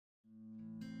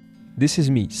This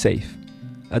is me, Seif,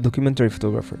 a documentary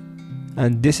photographer,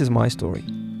 and this is my story.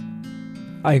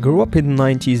 I grew up in the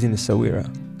 90s in Essaouira,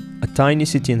 a tiny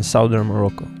city in southern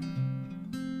Morocco.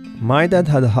 My dad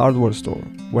had a hardware store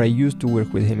where I used to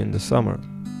work with him in the summer,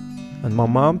 and my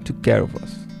mom took care of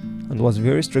us and was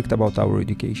very strict about our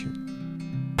education.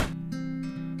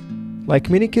 Like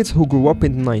many kids who grew up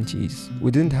in the 90s, we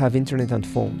didn't have internet and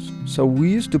phones, so we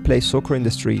used to play soccer in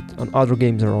the street and other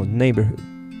games around the neighborhood.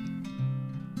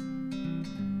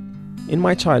 In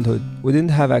my childhood, we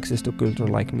didn't have access to culture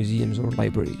like museums or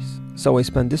libraries, so I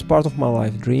spent this part of my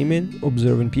life dreaming,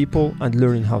 observing people, and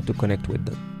learning how to connect with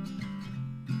them.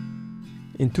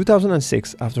 In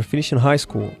 2006, after finishing high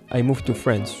school, I moved to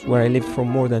France, where I lived for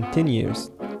more than 10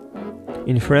 years.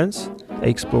 In France, I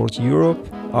explored Europe,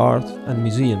 art, and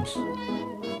museums,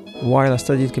 while I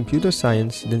studied computer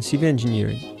science, then civil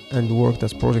engineering, and worked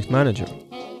as project manager.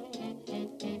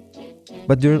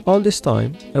 But during all this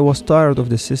time, I was tired of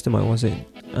the system I was in,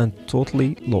 and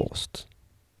totally lost.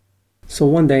 So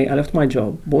one day I left my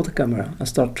job, bought a camera, and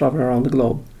started traveling around the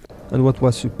globe. And what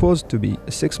was supposed to be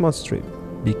a 6-month trip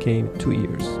became 2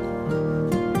 years.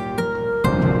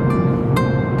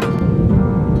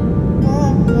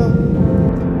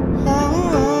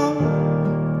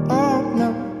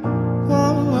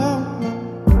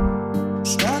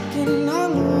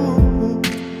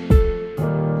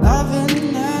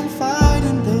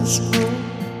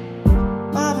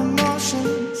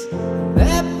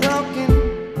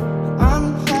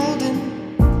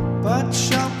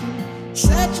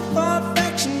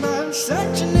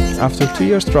 After 2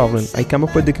 years traveling, I came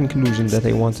up with the conclusion that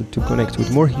I wanted to connect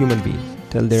with more human beings,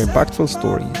 tell their impactful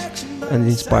stories, and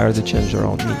inspire the change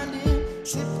around me.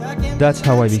 That's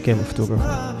how I became a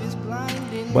photographer.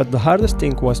 But the hardest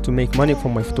thing was to make money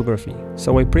from my photography,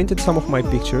 so I printed some of my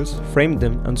pictures, framed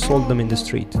them, and sold them in the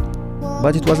street.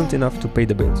 But it wasn't enough to pay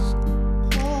the bills.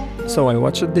 So I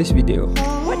watched this video.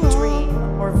 What dream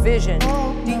or vision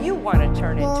do you want to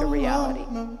turn into reality?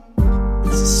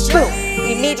 Boom!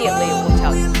 Immediately it will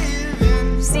tell you.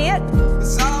 See it?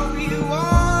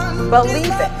 Believe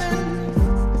it.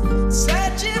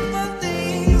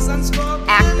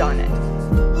 Act on it.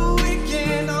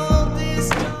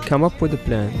 Come up with a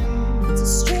plan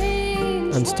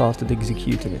and started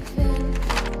executing it.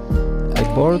 I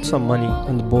borrowed some money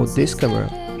and bought this camera.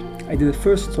 I did the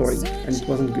first story and it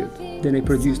wasn't good. Then I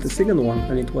produced the second one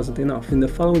and it wasn't enough. In the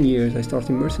following years I started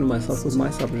immersing myself with my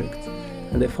subject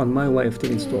and I found my way of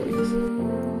telling stories.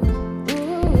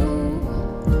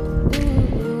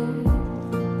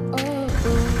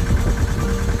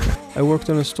 I worked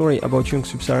on a story about young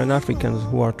sub-Saharan Africans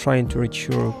who are trying to reach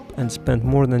Europe and spent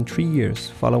more than 3 years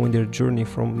following their journey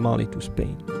from Mali to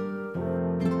Spain.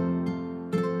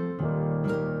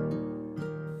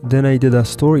 Then I did a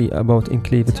story about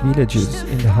enclaved villages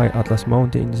in the high Atlas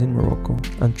Mountains in Morocco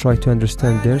and tried to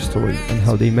understand their story and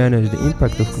how they manage the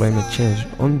impact of climate change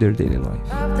on their daily life.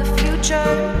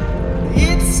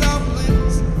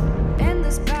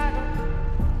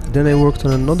 Then I worked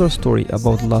on another story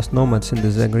about lost nomads in the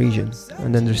Zag region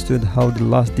and understood how the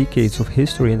last decades of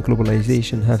history and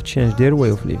globalization have changed their way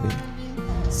of living.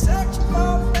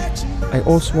 I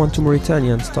also went to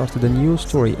Mauritania and started a new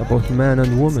story about man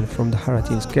and woman from the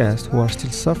Haratins caste who are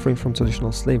still suffering from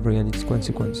traditional slavery and its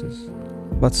consequences.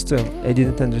 But still, I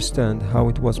didn't understand how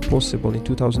it was possible in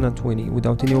 2020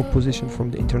 without any opposition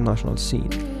from the international scene.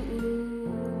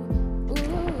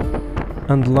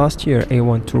 And last year I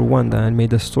went to Rwanda and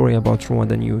made a story about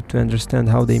Rwandan youth to understand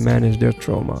how they manage their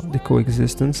trauma, the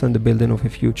coexistence and the building of a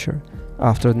future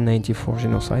after the 1994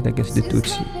 genocide against the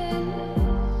Tutsi.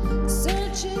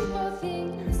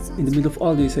 In the middle of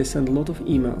all this I sent a lot of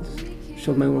emails,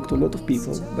 showed my work to a lot of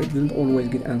people, but didn't always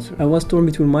get answers. I was torn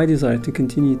between my desire to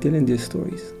continue telling these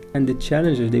stories and the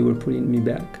challenges they were putting me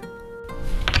back.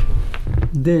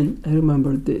 Then I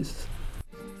remembered this.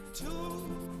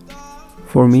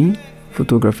 For me,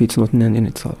 photography is not an end in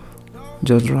itself,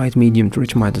 just the right medium to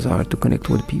reach my desire to connect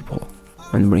with people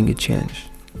and bring a change.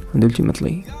 And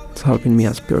ultimately, it's helping me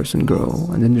as a person grow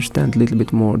and understand a little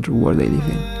bit more the world I live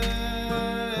in.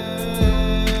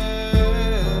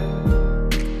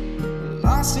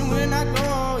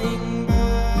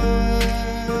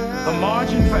 The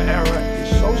margin for error is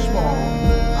so small.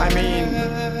 I mean,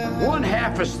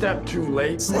 1/2 a step too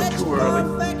late or too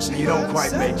early, you don't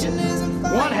quite make it.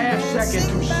 1/2 second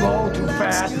too slow, too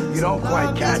fast, you don't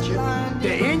quite catch it.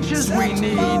 The inches we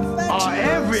need are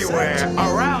everywhere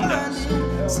around us.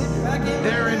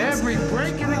 They're in every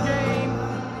break in the game.